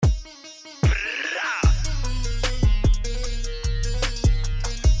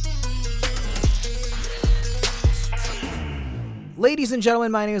Ladies and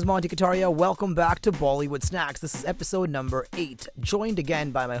gentlemen, my name is Monty Kataria. Welcome back to Bollywood Snacks. This is episode number 8, joined again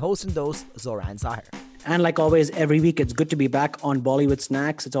by my host and host, Zoran Zahir. And like always, every week, it's good to be back on Bollywood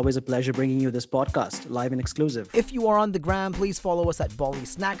Snacks. It's always a pleasure bringing you this podcast, live and exclusive. If you are on the gram, please follow us at Bolly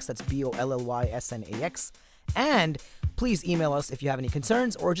Snacks. That's BOLLYSNAX. And please email us if you have any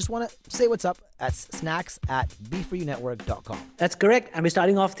concerns or just want to say what's up at snacks@beforyouNetwork.com. That's correct. And we're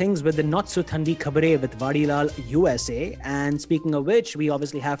starting off things with the Not So Thandi Khabare with Vadilal USA. And speaking of which, we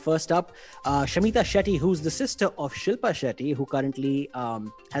obviously have first up Shamita Shetty, who's the sister of Shilpa Shetty, who currently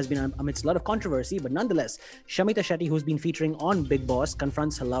has been amidst a lot of controversy. But nonetheless, Shamita Shetty, who's been featuring on Bigg Boss,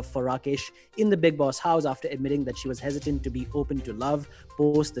 confronts her love for Rakesh in the Bigg Boss house after admitting that she was hesitant to be open to love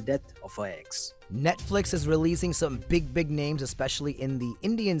post the death of her ex. Netflix is releasing some big names, especially in the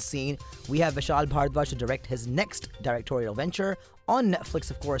Indian scene. We have Vishal Bhardwaj to direct his next directorial venture on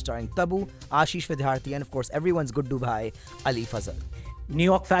Netflix, of course, starring Tabu, Ashish Vidyarthi, and of course, everyone's Guddu Bhai, Ali Fazal. New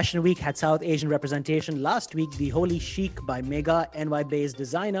York Fashion Week had South Asian representation. Last week, the Holy Chic by Mega, NY-based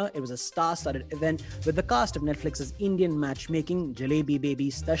designer. It was a star-studded event with the cast of Netflix's Indian matchmaking, Jalebi Baby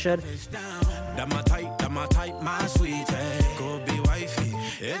Stashar.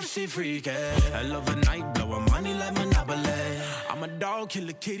 If she freak I love a night, blowing money like Monopoly. I'm a dog,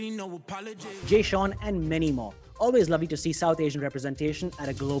 killer kitty, no apology. Jay Sean and many more. Always lovely to see South Asian representation at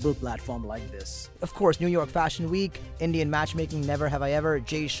a global platform like this. Of course, New York Fashion Week, Indian matchmaking, Never Have I Ever,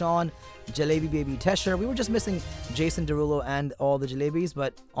 Jay Sean, Jalebi Baby Tesher. We were just missing Jason Derulo and all the Jalebis,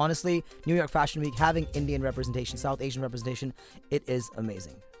 but honestly, New York Fashion Week having Indian representation, South Asian representation, it is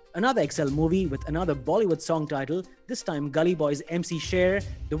amazing. Another Excel movie with another Bollywood song title, this time Gully Boys MC Sher,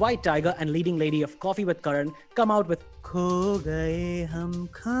 the White Tiger and leading lady of Coffee with Karan come out with Kho Gaye Hum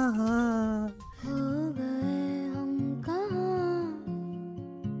Kahan. Kho gaye hum kahan,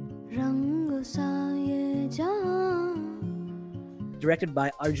 rang sa ye jahan. Directed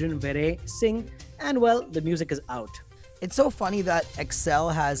by Arjun Veray Singh, and well, the music is out. It's so funny that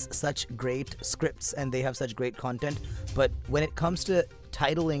Excel has such great scripts and they have such great content, but when it comes to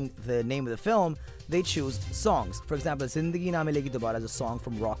titling the name of the film, they choose songs. For example, Zindagi Na Milegi Dobara is a song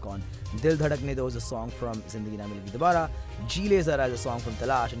from Rock On. Dil Dhadakne Do is a song from Zindagi Na Milegi Dobara. Jile Zara is a song from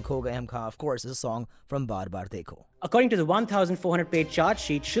Talash. And Kho Gaye Hum Kahan, of course, is a song from Baar Baar Dekho. According to the 1,400-page charge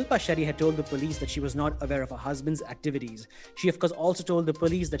sheet, Shilpa Shetty had told the police that she was not aware of her husband's activities. She, of course, also told the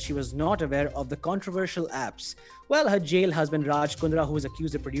police that she was not aware of the controversial apps. Well, her jail husband Raj Kundra, who is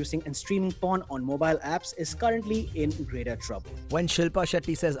accused of producing and streaming porn on mobile apps, is currently in greater trouble. When Shilpa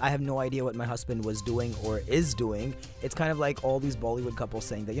Shetty says, I have no idea what my husband was doing or is doing, it's kind of like all these Bollywood couples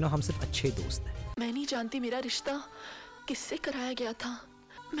saying that, hum sirf achhe dost hain. मैं नहीं जानती मेरा रिश्ता किससे कराया गया था.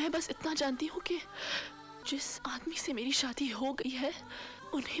 मैं बस इतना जानती हूँ कि जिस आदमी से मेरी शादी हो गई है,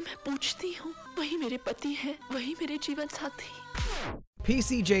 उन्हें मैं पूछती हूँ. वही मेरे पति हैं, वही मेरे जीवन साथी.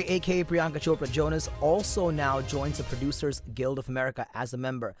 PCJ aka Priyanka Chopra Jonas also now joins the Producers Guild of America as a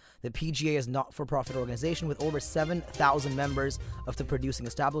member. The PGA is a not-for-profit organization with over 7,000 members of the producing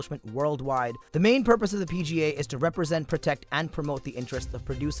establishment worldwide. The main purpose of the PGA is to represent, protect, and promote the interests of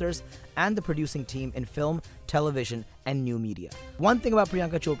producers and the producing team in film, television, and new media. One thing about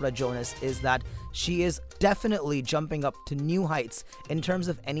Priyanka Chopra Jonas is that she is definitely jumping up to new heights in terms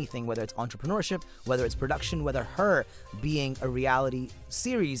of anything, whether it's entrepreneurship, whether it's production, whether her being a reality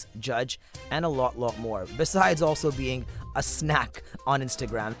series judge, and a lot more. Besides also being a snack on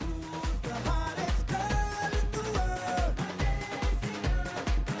Instagram.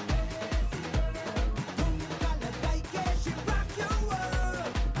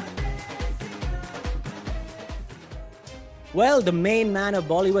 Well, the main man of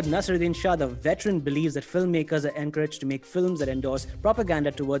Bollywood, Naseeruddin Shah, the veteran, believes that filmmakers are encouraged to make films that endorse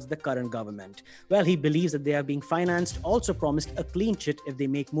propaganda towards the current government. Well, he believes that they are being financed, also promised a clean chit if they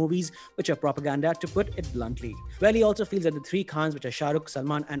make movies which are propaganda, to put it bluntly. Well, he also feels that the three Khans, which are Shah Rukh,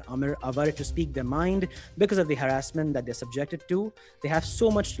 Salman and Amir, are worried to speak their mind because of the harassment that they're subjected to. They have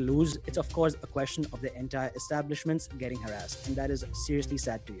so much to lose. It's, of course, a question of the entire establishments getting harassed. And that is seriously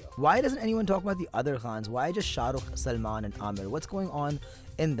sad to hear. Why doesn't anyone talk about the other Khans? Why just Shah Rukh, Salman and Amir? What's going on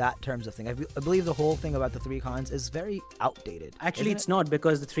in that terms of thing? I believe the whole thing about the three Khans is very outdated. Actually, it's not,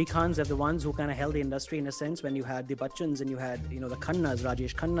 because the three Khans are the ones who kind of held the industry in a sense when you had the Bachchans and you had, the Khannas,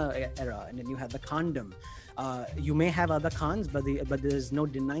 Rajesh Khanna era, and then you had the Khandam. You may have other Khans, but there's no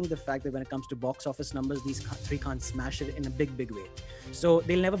denying the fact that when it comes to box office numbers, these three Khans smash it in a big way. So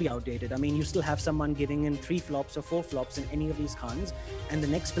they'll never be outdated. I mean, you still have someone giving in 3 flops or 4 flops in any of these Khans, and the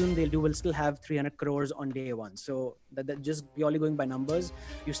next film they'll do will still have 300 crores on day one. So that just purely going by numbers,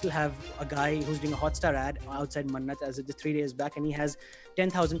 you still have a guy who's doing a Hotstar ad outside Mannat as of just 3 days back, and he has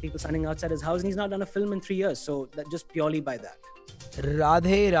 10,000 people standing outside his house, and he's not done a film in 3 years. So that just purely by that.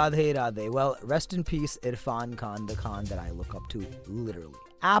 Radhe, Radhe, Radhe. Well, rest in peace, Irfan Khan, the Khan that I look up to, literally.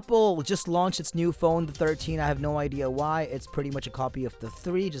 Apple just launched its new phone, the 13. I have no idea why. It's pretty much a copy of the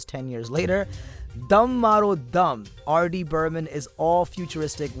 3, just 10 years later. Dum Maro Dum. R.D. Burman is all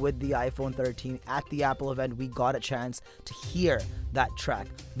futuristic with the iPhone 13. At the Apple event, we got a chance to hear that track.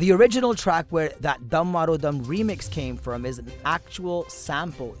 The original track where that Dum Maro Dum remix came from is an actual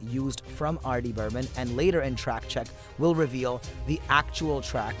sample used from R.D. Burman, and later in Track Check, we'll reveal the actual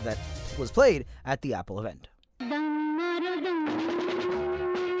track that was played at the Apple event.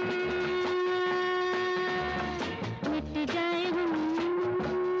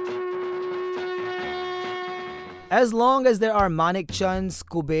 As long as there are Manik Chands,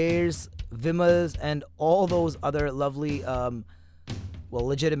 Kubers, Vimals, and all those other lovely,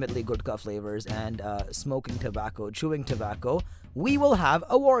 legitimately Gutka flavors and smoking tobacco, chewing tobacco, we will have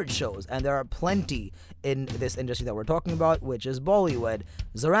award shows. And there are plenty in this industry that we're talking about, which is Bollywood.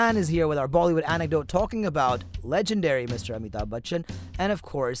 Zoran is here with our Bollywood anecdote talking about legendary Mr. Amitabh Bachchan and, of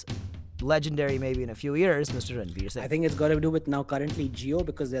course, legendary maybe in a few years, Mr. Ranveer Singh. I think it's got to do with now currently Jio,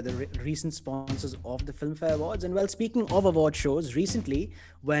 because they're the recent sponsors of the Filmfare Awards. And well, speaking of award shows, recently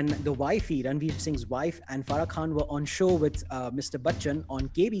when the wifey, Ranveer Singh's wife, and Farah Khan were on show with Mr. Bachchan on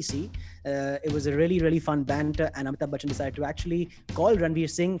KBC, it was a really fun banter, and Amitabh Bachchan decided to actually call Ranveer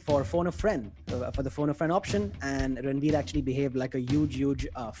Singh for phone a friend, for the phone a friend option, and Ranveer actually behaved like a huge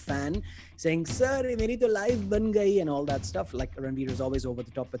fan, saying, "Sir, meri to life ban gayi," and all that stuff. Like, Ranveer is always over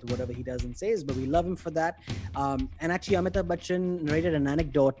the top with whatever he does and says, but we love him for that. And actually, Amitabh Bachchan narrated an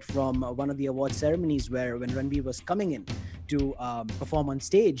anecdote from one of the award ceremonies where when Ranveer was coming in to perform on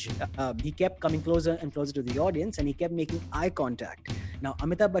stage, he kept coming closer and closer to the audience, and he kept making eye contact. Now,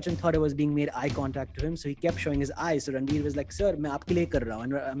 Amitabh Bachchan thought it was being made eye contact to him, so he kept showing his eyes. So Ranveer was like, "Sir, main aapke liye kar raha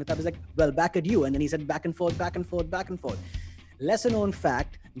hu." And Amitabh was like, "Well, back at you." And then he said back and forth. Lesser known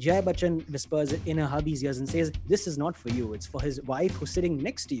fact, Jai Bachchan whispers in her hubby's ears and says, "This is not for you. It's for his wife who's sitting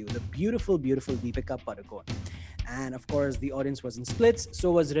next to you, the beautiful Deepika Padukone." And of course, the audience was in splits.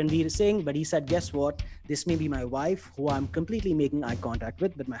 So was Ranveer Singh, but he said, "Guess what? This may be my wife, who I'm completely making eye contact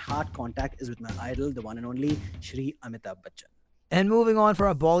with, but my heart contact is with my idol, the one and only Shri Amitabh Bachchan." And moving on for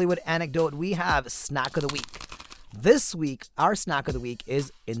a Bollywood anecdote, we have Snack of the Week. This week, our Snack of the Week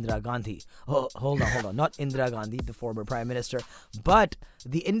is Indira Gandhi. Oh, hold on. Not Indira Gandhi, the former Prime Minister, but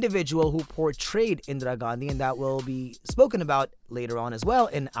the individual who portrayed Indira Gandhi, and that will be spoken about later on as well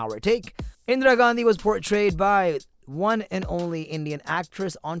in our take. Indira Gandhi was portrayed by one and only Indian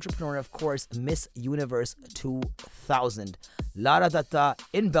actress, entrepreneur, of course, Miss Universe 2000, Lara Datta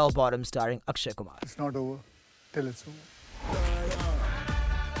in Bell Bottom, starring Akshay Kumar. It's not over till it's over.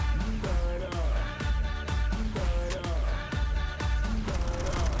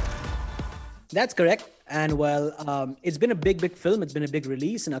 That's correct. And well, it's been a big film. It's been a big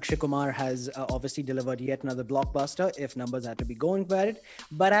release, and Akshay Kumar has obviously delivered yet another blockbuster, if numbers had to be going by it.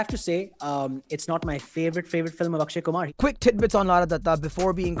 But I have to say, it's not my favorite film of Akshay Kumar. Quick tidbits on Lara Datta.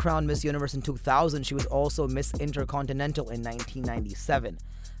 Before being crowned Miss Universe in 2000, she was also Miss Intercontinental in 1997.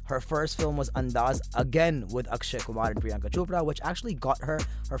 Her first film was Andaz, again with Akshay Kumar and Priyanka Chopra, which actually got her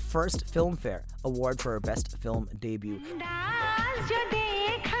her first Filmfare Award for her Best Film Debut.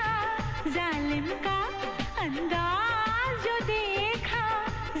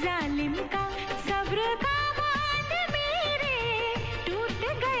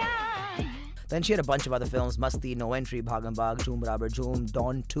 Then she had a bunch of other films: Masti, No Entry, Bhagam Bhag, Jhoom Barabar Jhoom,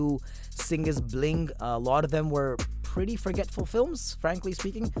 Dawn 2, Sing is Bling. A lot of them were pretty forgetful films, frankly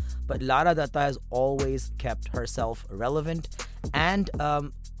speaking, but Lara Datta has always kept herself relevant and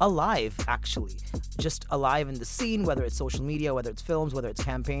alive, actually. Just alive in the scene, whether it's social media, whether it's films, whether it's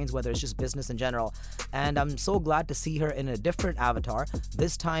campaigns, whether it's just business in general. And I'm so glad to see her in a different avatar,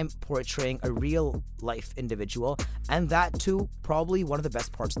 this time portraying a real life individual, and that too, probably one of the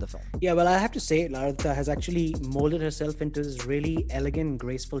best parts of the film. Yeah, well, I have to say, Lara Datta has actually molded herself into this really elegant,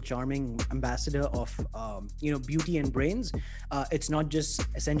 graceful, charming ambassador of, beauty and brains. It's not just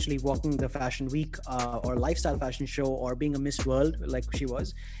essentially walking the fashion week or lifestyle fashion show or being a Miss world like she was.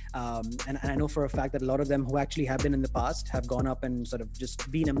 And I know for a fact that a lot of them who actually have been in the past have gone up and sort of just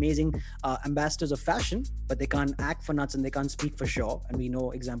been amazing ambassadors of fashion, but they can't act for nuts and they can't speak for sure. And we know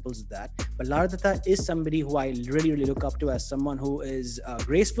examples of that. But Lara Dutta is somebody who I really, really look up to as someone who is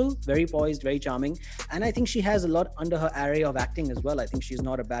graceful, very poised, very charming. And I think she has a lot under her array of acting as well. I think she's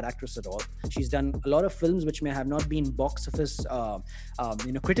not a bad actress at all. She's done a lot of films which may have not been box office,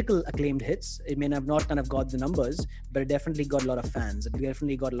 critical acclaimed hits. It may have not kind of got the numbers, but it definitely got a lot of fans. It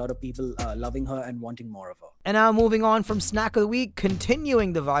definitely got a lot of people loving her and wanting more of her. And now moving on from Snack of the Week,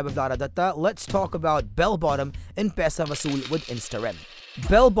 continuing the vibe of Lara Dutta, let's talk about Bell Bottom in Paisa Vasool with Instarem.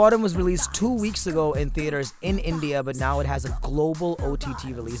 Bell Bottom was released 2 weeks ago in theaters in India, but now it has a global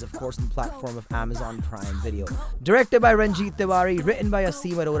OTT release, of course, on the platform of Amazon Prime Video. Directed by Ranjit Tiwari, written by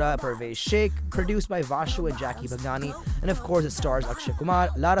Aseem Arora, Parvez Sheikh, produced by Vashu and Jackie Bhagnani, and of course it stars Akshay Kumar,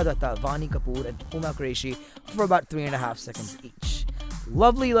 Lara Dutta, Vani Kapoor, and Huma Qureshi for about 3.5 seconds each.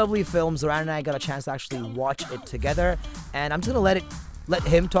 Lovely, lovely film. Zoran and I got a chance to actually watch it together, and I'm just gonna let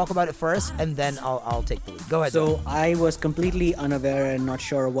him talk about it first, and then I'll take the lead. Go ahead. So I was completely unaware and not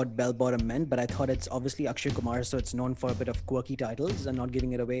sure what Bell Bottom meant, but I thought it's obviously Akshay Kumar, so it's known for a bit of quirky titles and not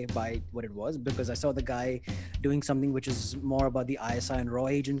giving it away by what it was, because I saw the guy doing something which is more about the ISI and raw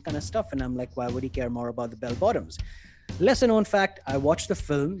agent kind of stuff, and I'm like, why would he care more about the Bell Bottoms? Lesser known fact, I watched the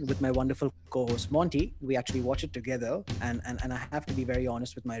film with my wonderful co-host Monty. We actually watched it together, and I have to be very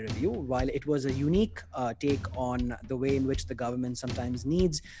honest with my review. While it was a unique take on the way in which the government sometimes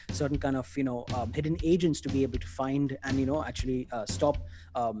needs certain kind of hidden agents to be able to find and actually stop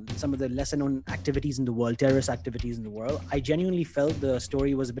some of the lesser known activities in the world, terrorist activities in the world, I genuinely felt the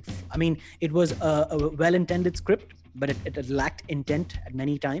story was a bit. It was a well-intended script, but it lacked intent at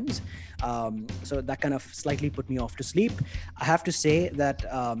many times. So that kind of slightly put me off to sleep. I have to say that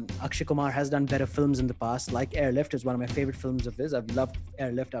Akshay Kumar has done better films in the past, like Airlift is one of my favorite films of his. I've loved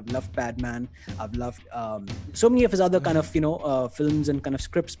Airlift, I've loved Padman, I've loved so many of his other kind of films and kind of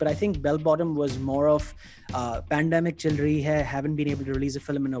scripts, but I think Bell Bottom was more of pandemic chil rahi hai, haven't been able to release a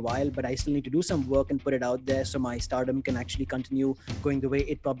film in a while, but I still need to do some work and put it out there so my stardom can actually continue going the way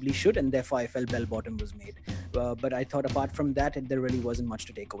it probably should, and therefore I felt Bell Bottom was made. But I thought apart from that, there really wasn't much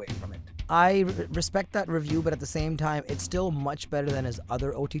to take away from it. I respect that review, but at the same time, it's still much better than his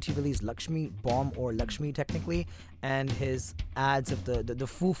other OTT release, Lakshmi Bomb, or Lakshmi technically, and his ads of the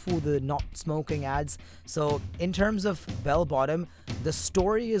foo-foo, the not smoking ads. So in terms of Bell Bottom, the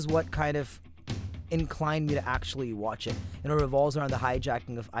story is what kind of inclined me to actually watch it. Revolves around the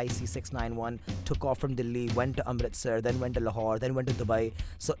hijacking of IC-691, took off from Delhi, went to Amritsar, then went to Lahore, then went to Dubai.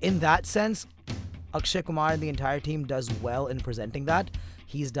 So in that sense, Akshay Kumar and the entire team does well in presenting that.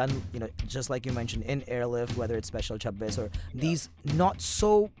 He's done, just like you mentioned, in Airlift, whether it's Special Chabbis or these we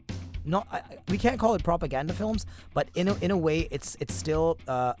can't call it propaganda films, but in a way, it's still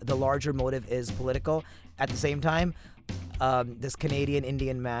the larger motive is political. At the same time, this Canadian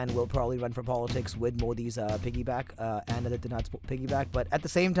Indian man will probably run for politics with Modi's piggyback and Adityanath's piggyback. But at the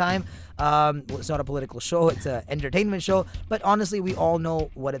same time, it's not a political show; it's an entertainment show. But honestly, we all know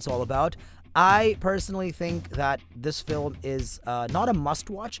what it's all about. I personally think that this film is not a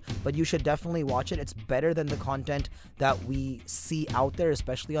must-watch, but you should definitely watch it. It's better than the content that we see out there,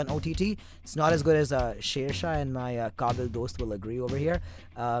 especially on OTT. It's not as good as Sher Shah, and my Kabil Dost will agree over here.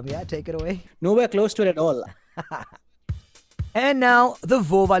 Take it away. Nowhere close to it at all. And now, the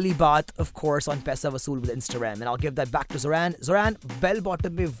Wo Wali Baat, of course, on Paisa Vasool with Instarem. And I'll give that back to Zoran. Zoran, Bell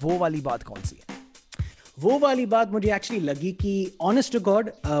Bottom mein Wo Wali Baat kaun si hai? वो वाली बात मुझे actually लगी कि honest to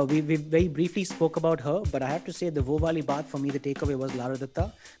God, we very briefly spoke about her, but I have to say the वो वाली बात, for me the takeaway was Lara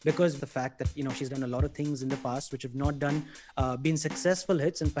Dutta, because the fact that she's done a lot of things in the past which have not been successful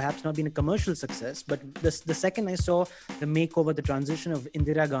hits and perhaps not been a commercial success. But the second I saw the makeover, the transition of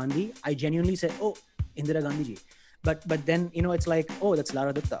Indira Gandhi, I genuinely said, oh, Indira Gandhi ji. But then it's like, oh, that's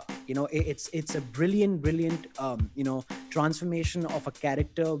Lara Dutta. It's a brilliant transformation of a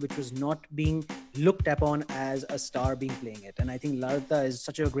character which was not being looked upon as a star being playing it. And I think Lara Dutta is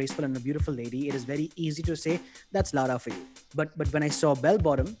such a graceful and a beautiful lady. It is very easy to say that's Lara for you. But when I saw Bell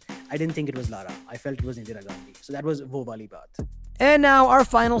Bottom, I didn't think it was Lara. I felt it was Indira Gandhi. So that was Wo Wali Baat. And now our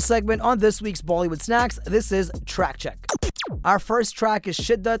final segment on this week's Bollywood Snacks. This is Track Check. Our first track is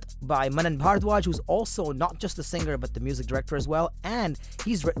Shiddat by Manan Bhardwaj, who's also not just the singer but the music director as well, and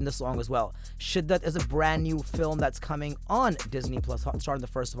he's written the song as well. Shiddat is a brand new film that's coming on Disney Plus Hotstar on the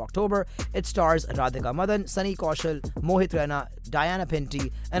 1st of October. It stars Radhika Madan, Sunny Kaushal, Mohit Raina, Diana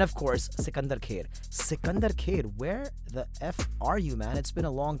Pinty, and of course Sikandar Kher. Sikandar Kher, where the F are you, man? It's been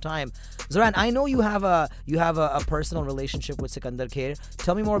a long time. Zoran, I know you have a personal relationship with Sikandar Kher.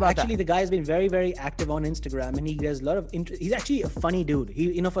 Tell me more about that. Actually, the guy has been very, very active on Instagram, and he does a lot of he's He's actually a funny dude.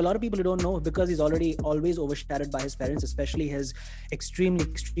 He, for a lot of people who don't know, because he's already always overshadowed by his parents, especially his extremely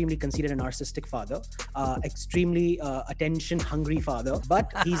conceited and narcissistic father, extremely attention-hungry father.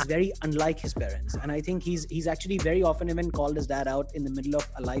 But he's very unlike his parents, and I think he's actually very often even called his dad out in the middle of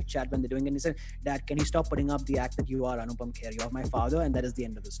a live chat when they're doing it. And he said, "Dad, can you stop putting up the act that you are Anupam Kher? You are my father," and that is the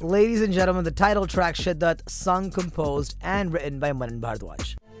end of the story. Ladies and gentlemen, the title track Shiddat, sung, composed, and written by Manan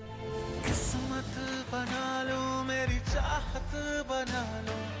Bhardwaj.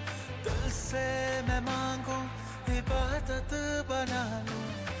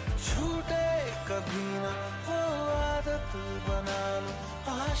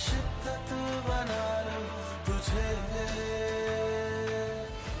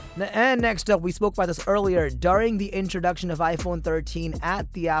 And next up, we spoke about this earlier during the introduction of iPhone 13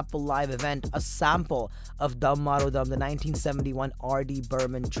 at the Apple Live event. A sample of Dum Maro Dum, the 1971 R.D.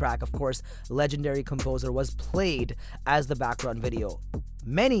 Burman track, of course, legendary composer, was played as the background video.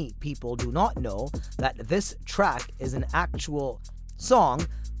 Many people do not know that this track is an actual song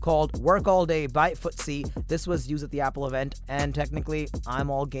called Work All Day by Footsie. This was used at the Apple event, and technically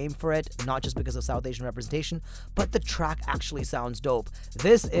I'm all game for it, not just because of South Asian representation, but the track actually sounds dope.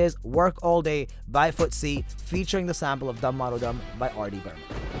 This is Work All Day by Footsie, featuring the sample of Dum Maro Dum by R.D. Burman.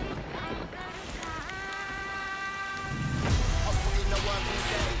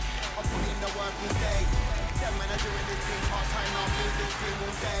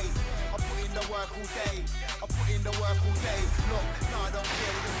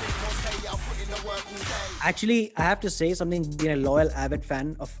 Actually, I have to say something, being a loyal, avid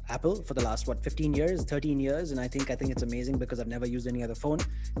fan of Apple for the last, 13 years, and I think it's amazing because I've never used any other phone.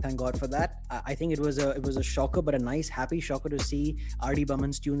 Thank God for that. I think it was a shocker, but a nice, happy shocker to see R.D.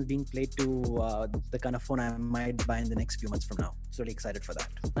 Burman's tunes being played to the kind of phone I might buy in the next few months from now. So really excited for that.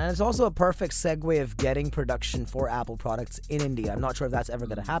 And it's also a perfect segue of getting production for Apple products in India. I'm not sure if that's ever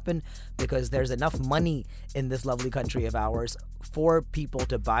going to happen because there's enough money in this lovely country of ours for people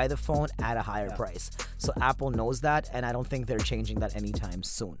to buy the phone at a higher price. So Apple knows that, and I don't think they're changing that anytime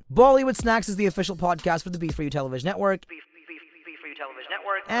soon. Bollywood Snacks is the official podcast for the Be4U Television Network. Be4U Television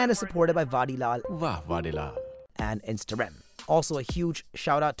Network. And is supported by Vadilal. Wah, Vadilal. And Instagram. Also, a huge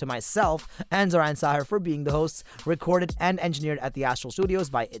shout out to myself and Zoran Sahar for being the hosts, recorded and engineered at the Astral Studios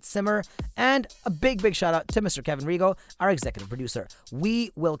by It's Simmer. And a big shout out to Mr. Kevin Rigo, our executive producer.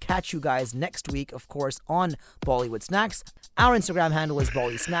 We will catch you guys next week, of course, on Bollywood Snacks. Our Instagram handle is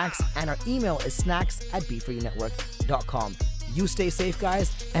Bolly Snacks, and our email is snacks@b4unetwork.com. You stay safe,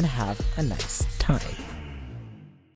 guys, and have a nice time.